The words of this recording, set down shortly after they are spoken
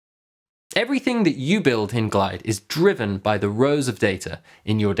Everything that you build in Glide is driven by the rows of data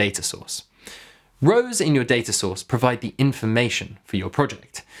in your data source. Rows in your data source provide the information for your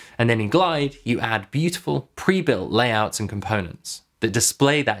project, and then in Glide, you add beautiful pre-built layouts and components that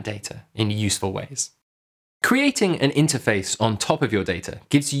display that data in useful ways. Creating an interface on top of your data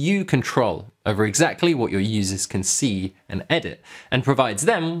gives you control over exactly what your users can see and edit, and provides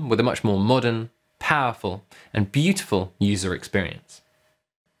them with a much more modern, powerful, and beautiful user experience.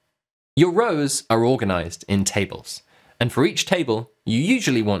 Your rows are organized in tables, and for each table, you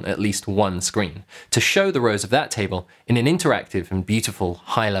usually want at least one screen to show the rows of that table in an interactive and beautiful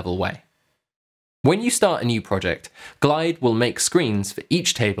high-level way. When you start a new project, Glide will make screens for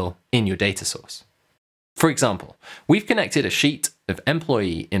each table in your data source. For example, we've connected a sheet of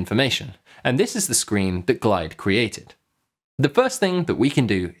employee information, and this is the screen that Glide created. The first thing that we can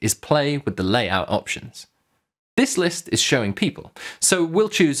do is play with the layout options. This list is showing people, so we'll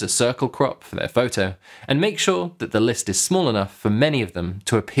choose a circle crop for their photo and make sure that the list is small enough for many of them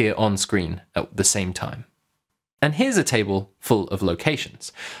to appear on screen at the same time. And here's a table full of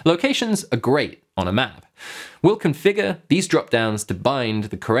locations. Locations are great on a map. We'll configure these drop-downs to bind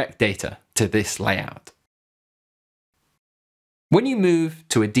the correct data to this layout. When you move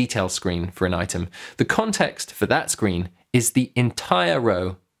to a detail screen for an item, the context for that screen is the entire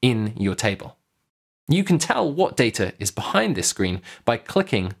row in your table. You can tell what data is behind this screen by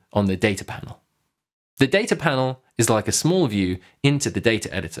clicking on the data panel. The data panel is like a small view into the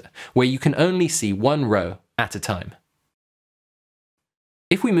data editor, where you can only see one row at a time.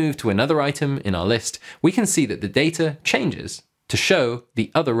 If we move to another item in our list, we can see that the data changes to show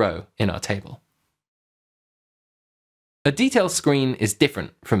the other row in our table. A detail screen is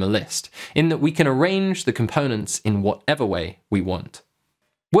different from a list, in that we can arrange the components in whatever way we want.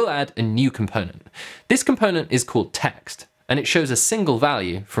 We'll add a new component. This component is called text, and it shows a single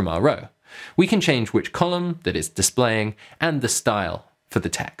value from our row. We can change which column that it's displaying and the style for the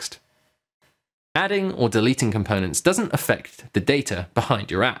text. Adding or deleting components doesn't affect the data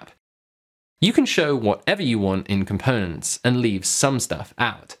behind your app. You can show whatever you want in components and leave some stuff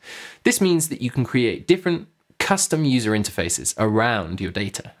out. This means that you can create different custom user interfaces around your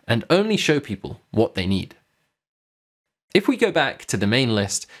data and only show people what they need. If we go back to the main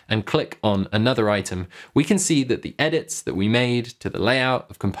list and click on another item, we can see that the edits that we made to the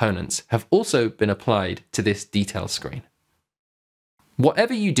layout of components have also been applied to this detail screen.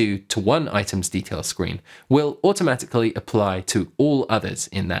 Whatever you do to one item's detail screen will automatically apply to all others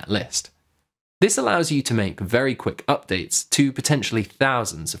in that list. This allows you to make very quick updates to potentially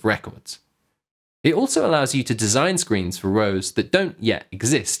thousands of records. It also allows you to design screens for rows that don't yet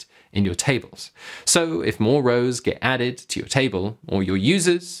exist in your tables. So if more rows get added to your table, or your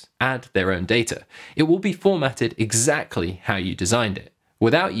users add their own data, it will be formatted exactly how you designed it,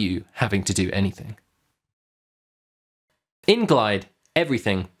 without you having to do anything. In Glide,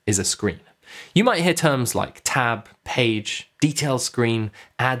 everything is a screen. You might hear terms like tab, page, detail screen,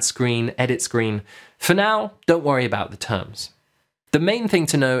 add screen, edit screen. For now, don't worry about the terms. The main thing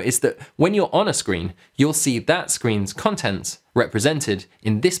to know is that when you're on a screen, you'll see that screen's contents represented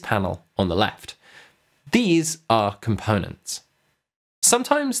in this panel on the left. These are components.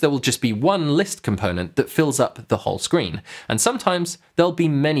 Sometimes there will just be one list component that fills up the whole screen, and sometimes there'll be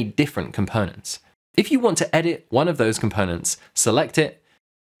many different components. If you want to edit one of those components, select it,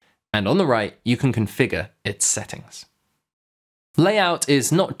 and on the right, you can configure its settings. Layout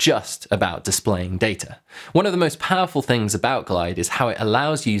is not just about displaying data. One of the most powerful things about Glide is how it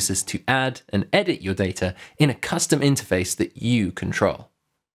allows users to add and edit your data in a custom interface that you control.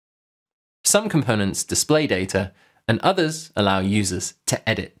 Some components display data, and others allow users to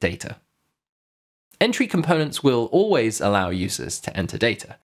edit data. Entry components will always allow users to enter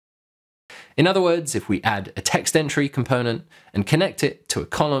data. In other words, if we add a text entry component and connect it to a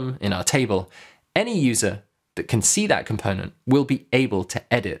column in our table, any user that can see that component will be able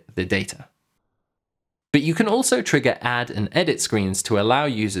to edit the data. But you can also trigger add and edit screens to allow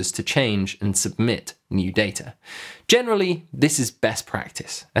users to change and submit new data. Generally, this is best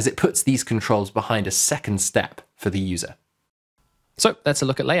practice, as it puts these controls behind a second step for the user. So that's a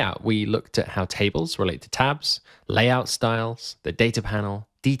look at layout. We looked at how tables relate to tabs, layout styles, the data panel,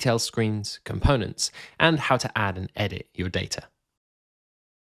 detail screens, components, and how to add and edit your data.